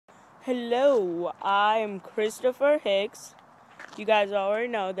Hello, I'm Christopher Hicks. You guys already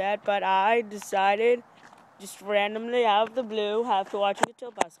know that, but I decided just randomly out of the blue after watching a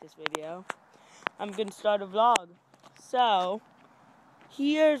Topascus video, I'm going to start a vlog. So,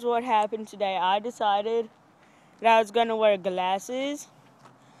 here's what happened today. I decided that I was going to wear glasses.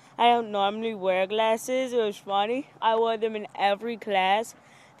 I don't normally wear glasses. It was funny. I wore them in every class.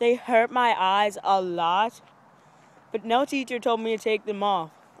 They hurt my eyes a lot, but no teacher told me to take them off.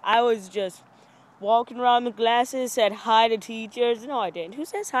 I was just walking around the glasses, said hi to teachers. No, I didn't. Who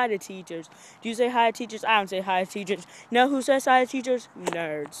says hi to teachers? Do you say hi to teachers? I don't say hi to teachers. No, who says hi to teachers?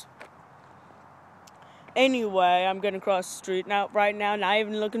 Nerds. Anyway, I'm going to cross the street right now, not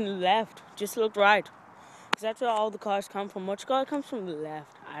even looking to the left. Just look right. Because that's where all the cars come from. Which car comes from the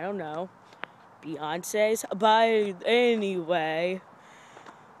left? I don't know. Beyonce's. But anyway,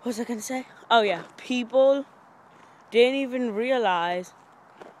 what was I going to say? Oh, yeah. People didn't even realize.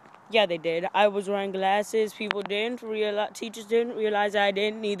 Yeah, they did. I was wearing glasses. Teachers didn't realize I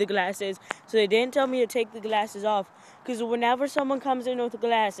didn't need the glasses. So they didn't tell me to take the glasses off. Because whenever someone comes in with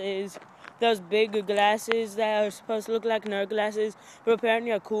glasses, those big glasses that are supposed to look like nerd glasses, but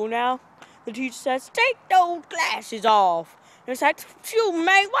apparently are cool now, the teacher says, take those glasses off. And it's like, phew,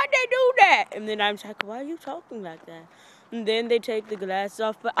 man, why'd they do that? And then I'm like, why are you talking like that? And then they take the glasses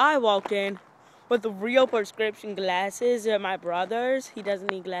off. But I walked in with the real prescription glasses. My brother's. He doesn't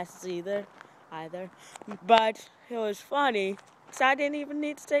need glasses either. But it was funny because I didn't even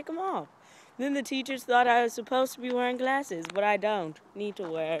need to take them off. Then the teachers thought I was supposed to be wearing glasses, but I don't need to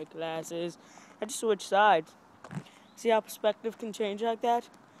wear glasses. I just switch sides. See how perspective can change like that?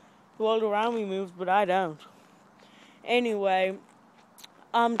 The world around me moves, but I don't. Anyway,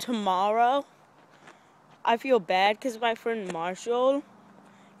 tomorrow, I feel bad because my friend Marshall,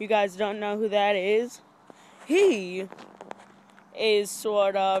 you guys don't know who that is, he is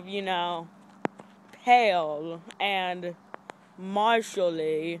sort of, pale and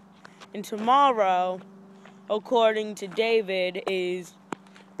martially. And tomorrow, according to David, is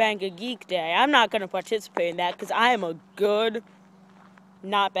Bank of Geek Day. I'm not going to participate in that because I am a good,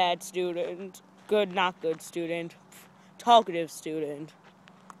 not bad student. Good, not good student. Talkative student.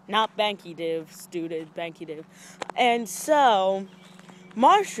 Not banky div student. Banky div. And so,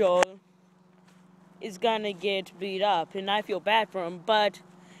 Marshall is gonna get beat up, and I feel bad for him, but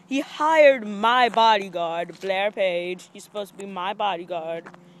he hired my bodyguard, Blair Page. He's supposed to be my bodyguard,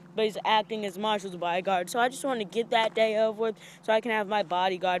 but he's acting as Marshall's bodyguard. So I just want to get that day over with so I can have my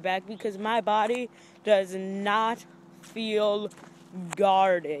bodyguard back, because my body does not feel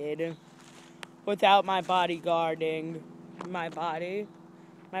guarded without my bodyguarding. My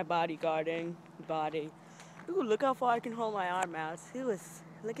bodyguarding body. Ooh, look how far I can hold my arm out.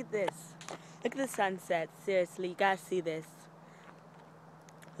 Look at this. Look at the sunset. Seriously, you guys see this.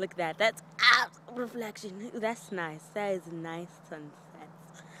 Look at that. That's reflection. Ooh, that's nice. That is a nice sunset.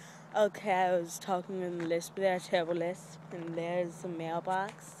 Okay, I was talking in the lisp there, terrible lisp, and there's a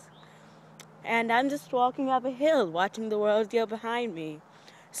mailbox. And I'm just walking up a hill, watching the world go behind me.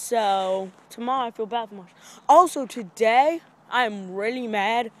 So, tomorrow I feel bad for Marshall. Also, today, I'm really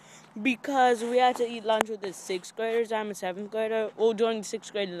mad because we had to eat lunch with the 6th graders. I'm a 7th grader. Well, during the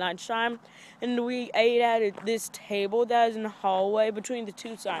 6th grade lunchtime. And we ate at this table that was in the hallway between the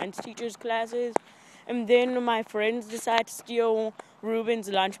two science teachers' classes. And then my friends decided to steal Ruben's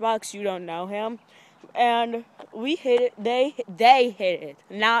lunchbox. You don't know him. And we hid it. They hid it.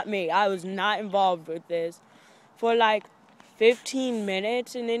 Not me. I was not involved with this. For like 15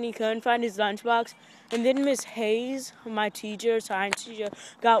 minutes, and then he couldn't find his lunchbox. And then Miss Hayes, my teacher, science teacher,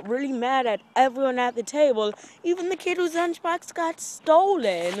 got really mad at everyone at the table, even the kid whose lunchbox got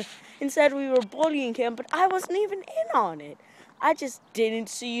stolen, and said we were bullying him, but I wasn't even in on it. I just didn't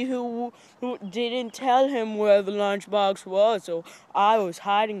see who didn't tell him where the lunchbox was, so I was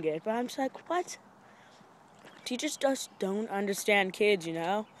hiding it. But I'm just like, what? Teachers just don't understand kids, you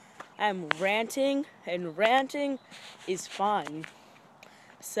know? I'm ranting, and ranting is fun.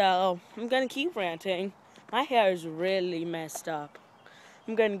 So, I'm going to keep ranting. My hair is really messed up.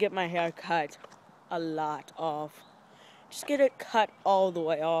 I'm going to get my hair cut a lot off. Just get it cut all the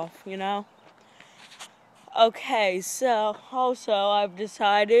way off, you know? Okay, so, also, I've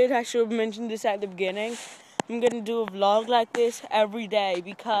decided, I should have mentioned this at the beginning, I'm going to do a vlog like this every day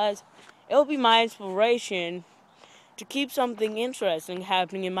because it'll be my inspiration to keep something interesting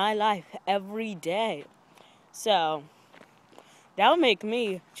happening in my life every day. So, that'll make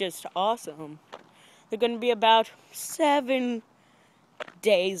me just awesome. They're going to be about 7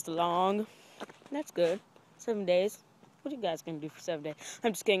 days long. That's good. 7 days. What are you guys going to do for 7 days?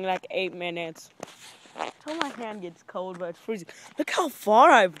 I'm just kidding, like 8 minutes. Until my hand gets cold, but it's freezing. Look how far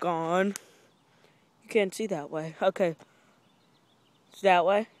I've gone. You can't see that way. Okay. It's that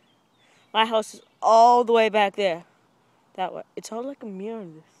way. My house is all the way back there. That way. It's all like a mirror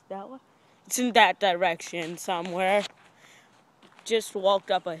in this. That way. It's in that direction somewhere. Just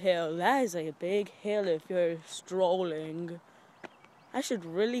walked up a hill. That is a big hill if you're strolling. I should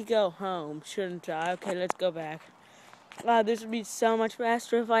really go home, shouldn't I? Okay, let's go back. Wow, this would be so much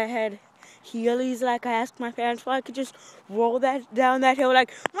faster if I had heelys like I asked my parents for. I could just roll that down that hill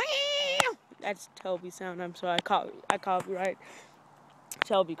like, Meow! That's Toby sound. I'm sorry, I copyright.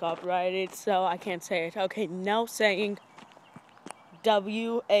 Toby copyrighted, so I can't say it. Okay, now saying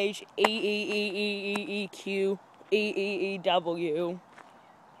WHEEEEEQEEEW.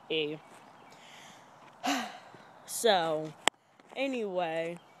 So,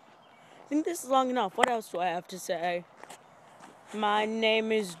 anyway, I think this is long enough. What else do I have to say? My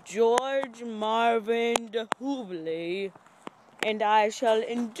name is George Marvin DeHubley, and I shall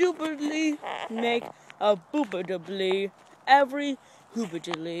indubitably make a boobitably every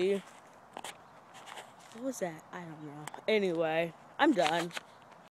hoobitably. What was that? I don't know. Anyway, I'm done.